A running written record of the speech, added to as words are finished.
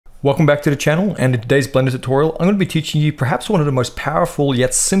Welcome back to the channel, and in today's Blender tutorial, I'm going to be teaching you perhaps one of the most powerful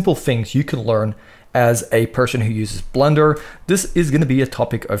yet simple things you can learn as a person who uses Blender. This is going to be a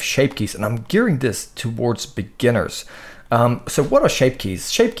topic of shape keys, and I'm gearing this towards beginners. So what are shape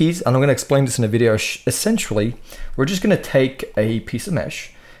keys? Shape keys, and I'm going to explain this in a video, essentially, we're just going to take a piece of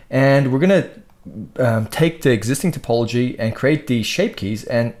mesh, and we're going to take the existing topology and create these shape keys,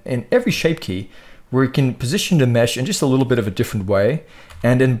 and in every shape key, we can position the mesh in just a little bit of a different way,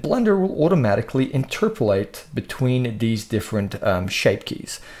 and then Blender will automatically interpolate between these different shape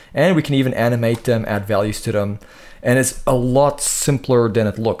keys. And we can even animate them, add values to them, and it's a lot simpler than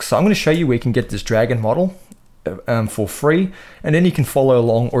it looks. So I'm going to show you where you can get this dragon model for free, and then you can follow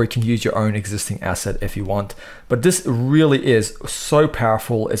along, or you can use your own existing asset if you want. But this really is so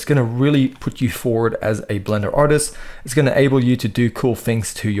powerful. It's going to really put you forward as a Blender artist. It's going to enable you to do cool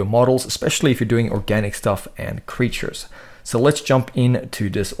things to your models, especially if you're doing organic stuff and creatures. So let's jump into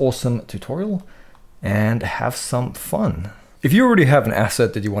this awesome tutorial and have some fun. If you already have an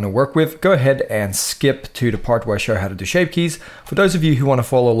asset that you want to work with, go ahead and skip to the part where I show how to do shape keys. For those of you who want to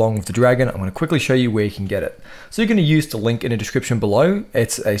follow along with the dragon, I'm going to quickly show you where you can get it. So you're going to use the link in the description below.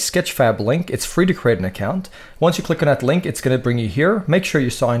 It's a Sketchfab link. It's free to create an account. Once you click on that link, it's going to bring you here. Make sure you're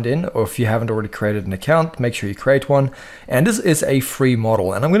signed in, or if you haven't already created an account, make sure you create one. And this is a free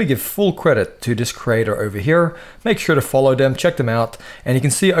model, and I'm going to give full credit to this creator over here. Make sure to follow them, check them out. And you can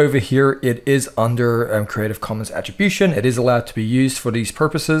see over here, it is under Creative Commons attribution. It is allowed to be used for these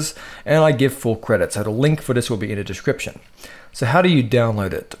purposes, and I give full credit. So the link for this will be in the description. So how do you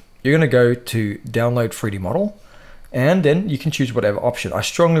download it? You're going to go to download 3D model, and then you can choose whatever option. I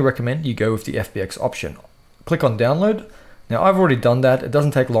strongly recommend you go with the FBX option. Click on download. Now I've already done that. It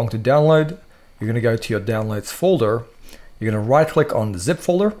doesn't take long to download. You're going to go to your downloads folder. You're going to right click on the zip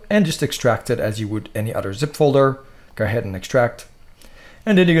folder and just extract it as you would any other zip folder. Go ahead and extract.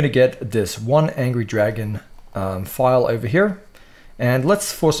 And then you're going to get this one angry dragon file over here. And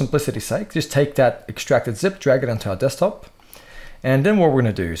let's, for simplicity's sake, just take that extracted zip, drag it onto our desktop. And then what we're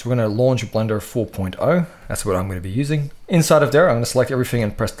going to do is we're going to launch Blender 4.0. That's what I'm going to be using. Inside of there, I'm going to select everything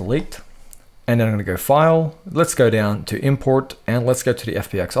and press delete. And then I'm going to go File. Let's go down to Import, and let's go to the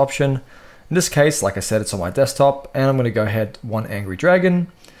FBX option. In this case, like I said, it's on my desktop, and I'm going to go ahead, one angry dragon.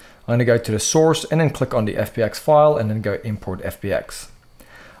 I'm going to go to the source and then click on the FBX file and then go Import FBX.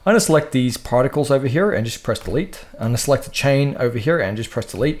 I'm going to select these particles over here and just press delete. I'm going to select the chain over here and just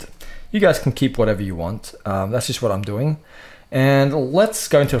press delete. You guys can keep whatever you want. That's just what I'm doing. And let's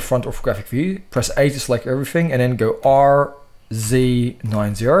go into the front orthographic view. Press A to select everything, and then go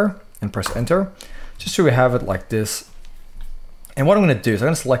RZ90 and press enter. Just so we have it like this. And what I'm going to do is I'm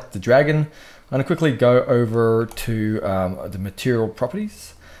going to select the dragon. I'm going to quickly go over to the material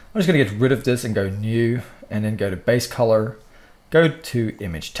properties. I'm just going to get rid of this and go new, and then go to base color. Go to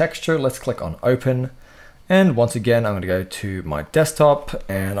image texture, let's click on open. And once again, I'm going to go to my desktop,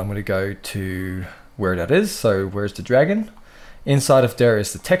 and I'm going to go to where that is. So where's the dragon? Inside of there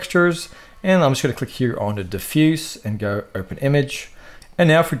is the textures, and I'm just going to click here on the diffuse and go open image. And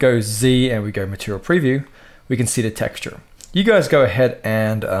now if we go Z and we go material preview, we can see the texture. You guys go ahead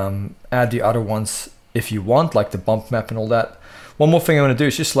and add the other ones if you want, like the bump map and all that. One more thing I'm going to do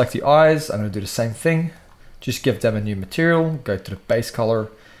is just select the eyes. I'm going to do the same thing. Just give them a new material, go to the base color,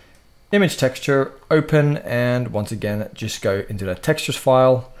 image texture, open, and once again, just go into the textures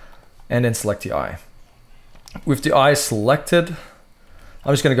file and then select the eye. With the eye selected,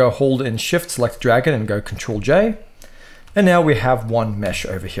 I'm just going to go hold in shift, select dragon, and go Control J. And now we have one mesh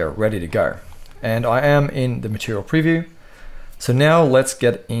over here ready to go. And I am in the material preview. So now let's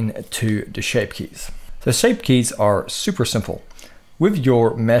get into the shape keys. So shape keys are super simple. With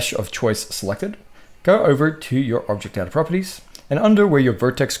your mesh of choice selected, go over to your object data properties, and under where your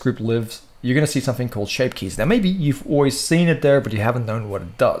vertex group lives, you're going to see something called shape keys. Now maybe you've always seen it there, but you haven't known what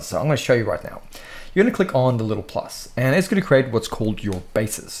it does. So I'm going to show you right now. You're going to click on the little plus, and it's going to create what's called your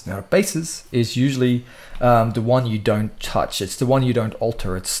bases. Now bases is usually the one you don't touch. It's the one you don't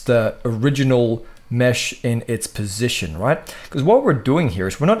alter. It's the original mesh in its position, right? Because what we're doing here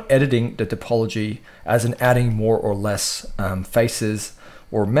is we're not editing the topology as in adding more or less faces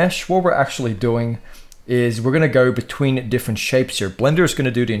or mesh. What we're actually doing is we're going to go between different shapes here. Blender is going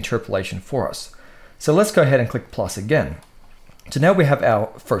to do the interpolation for us. So let's go ahead and click plus again. So now we have our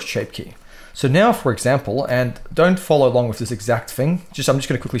first shape key. So now, for example, and don't follow along with this exact thing, I'm just going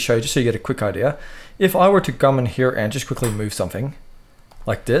to quickly show you just so you get a quick idea. If I were to come in here and just quickly move something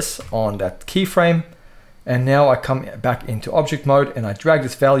like this on that keyframe, and now I come back into object mode and I drag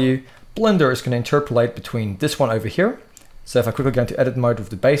this value, Blender is going to interpolate between this one over here. So if I quickly go into edit mode with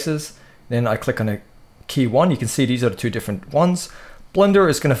the bases, then I click on a key one, you can see these are the two different ones. Blender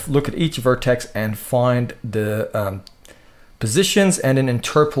is going to look at each vertex and find the positions and then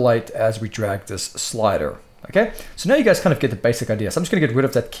interpolate as we drag this slider. Okay, so now you guys kind of get the basic idea. So I'm just going to get rid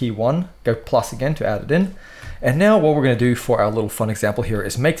of that key 1, go plus again to add it in. And now what we're going to do for our little fun example here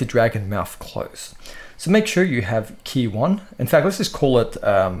is make the dragon mouth close. So make sure you have key 1. In fact, let's just call it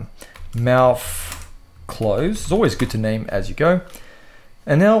mouth close. It's always good to name as you go.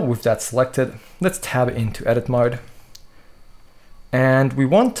 And now with that selected, let's tab into edit mode. And we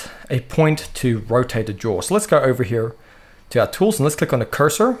want a point to rotate the jaw. So let's go over here to our tools and let's click on the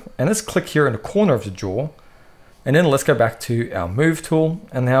cursor and let's click here in the corner of the jaw. And then let's go back to our move tool.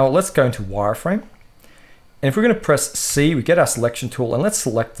 And now let's go into wireframe. And if we're going to press C, we get our selection tool and let's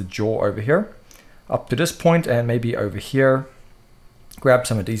select the jaw over here up to this point and maybe over here. Grab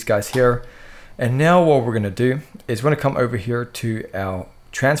some of these guys here. And now what we're going to do is we're going to come over here to our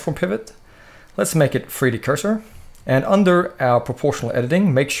transform pivot. Let's make it 3D cursor. And under our proportional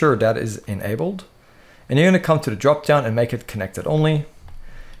editing, make sure that is enabled. And you're going to come to the drop down and make it connected only.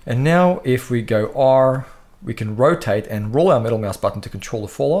 And now if we go R, we can rotate and roll our middle mouse button to control the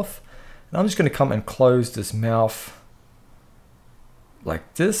fall off. And I'm just going to come and close this mouth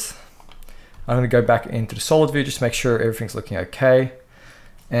like this. I'm going to go back into the solid view, just make sure everything's looking okay.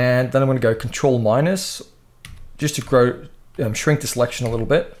 And then I'm going to go control minus just to shrink the selection a little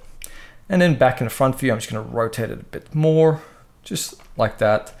bit. And then back in the front view, I'm just going to rotate it a bit more, just like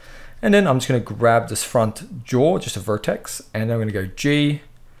that. And then I'm just going to grab this front jaw, just a vertex, and then I'm going to go G.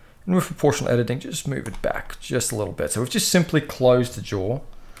 And with proportional editing, just move it back just a little bit. So we've just simply closed the jaw,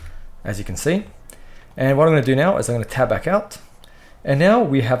 as you can see. And what I'm going to do now is I'm going to tab back out. And now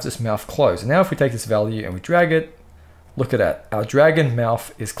we have this mouth closed. And now if we take this value and we drag it, look at that. Our dragon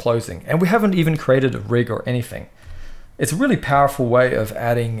mouth is closing. And we haven't even created a rig or anything. It's a really powerful way of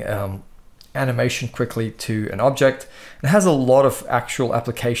adding animation quickly to an object. It has a lot of actual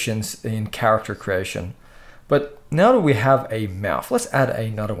applications in character creation. But now that we have a mouth, let's add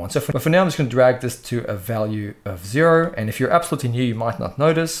another one. So for now, I'm just going to drag this to a value of 0. And if you're absolutely new, you might not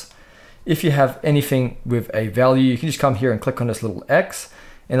notice. If you have anything with a value, you can just come here and click on this little X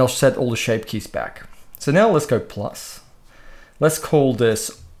and it'll set all the shape keys back. So now let's go plus. Let's call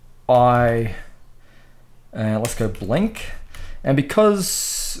this I, let's go blink. And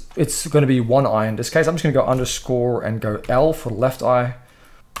because it's going to be one eye in this case, I'm just going to go underscore and go L for the left eye,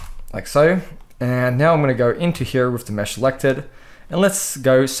 like so. And now I'm going to go into here with the mesh selected. And let's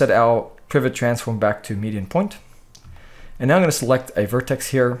go set our pivot transform back to median point. And now I'm going to select a vertex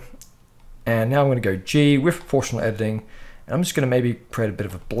here. And now I'm going to go G with proportional editing. And I'm just going to maybe create a bit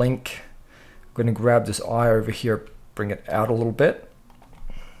of a blink. I'm going to grab this eye over here, bring it out a little bit,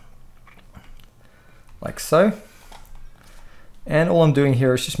 like so. And all I'm doing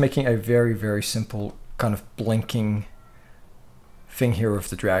here is just making a very, very simple kind of blinking thing here with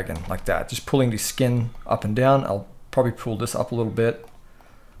the dragon, like that. Just pulling the skin up and down. I'll probably pull this up a little bit,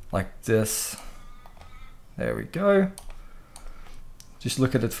 like this. There we go. Just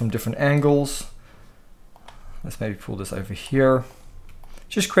look at it from different angles. Let's maybe pull this over here.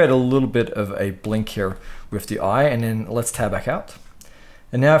 Just create a little bit of a blink here with the eye, and then let's tab back out.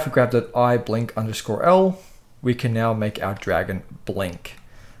 And now if we grab that eye blink underscore L, we can now make our dragon blink,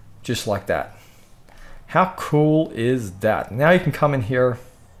 just like that. How cool is that? Now you can come in here,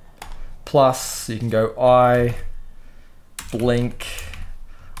 plus you can go I blink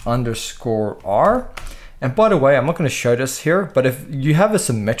underscore R. And by the way, I'm not going to show this here, but if you have a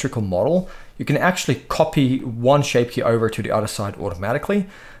symmetrical model, you can actually copy one shape key over to the other side automatically.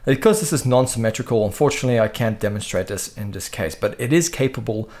 Because this is non-symmetrical, unfortunately, I can't demonstrate this in this case, but it is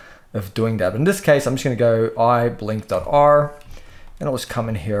capable of doing that. In this case, I'm just going to go I blink.R, and I'll just come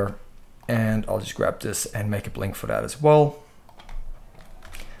in here and I'll just grab this and make a blink for that as well.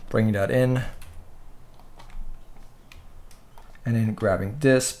 Bringing that in. And then grabbing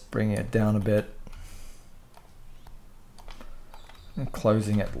this, bringing it down a bit. And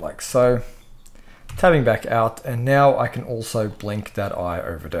closing it like so. Tabbing back out, and now I can also blink that eye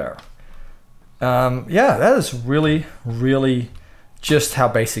over there. Yeah, that is really, really just how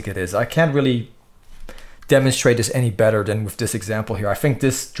basic it is. I can't really demonstrate this any better than with this example here. I think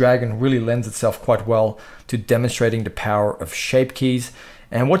this dragon really lends itself quite well to demonstrating the power of shape keys.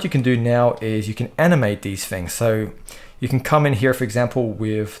 And what you can do now is you can animate these things. So you can come in here, for example,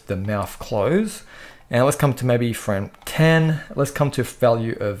 with the mouth close. And let's come to maybe frame 10. Let's come to a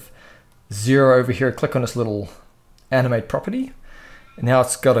value of 0 over here. Click on this little animate property. And now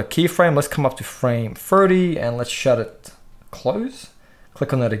it's got a keyframe. Let's come up to frame 30 and let's shut it close.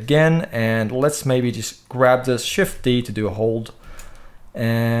 Click on that again, and let's maybe just grab this Shift D to do a hold.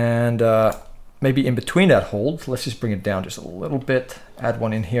 And maybe in between that hold. Let's just bring it down just a little bit, add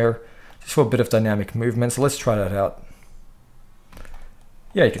one in here, just for a bit of dynamic movement. So let's try that out.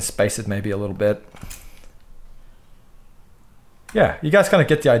 Yeah, you can space it maybe a little bit. Yeah, you guys kind of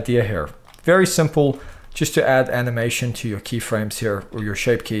get the idea here. Very simple, just to add animation to your keyframes here, or your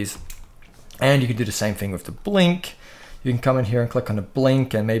shape keys. And you can do the same thing with the blink. You can come in here and click on the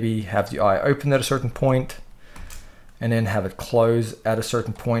blink and maybe have the eye open at a certain point, and then have it close at a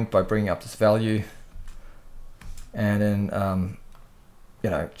certain point by bringing up this value. And then, you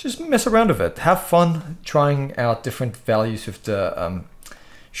know, just mess around with it. Have fun trying out different values with the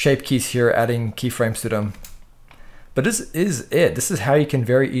shape keys here, adding keyframes to them. But this is it. This is how you can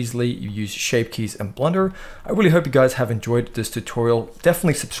very easily use shape keys in Blender. I really hope you guys have enjoyed this tutorial.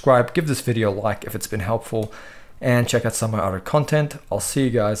 Definitely subscribe, give this video a like if it's been helpful, and check out some of my other content. I'll see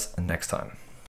you guys next time.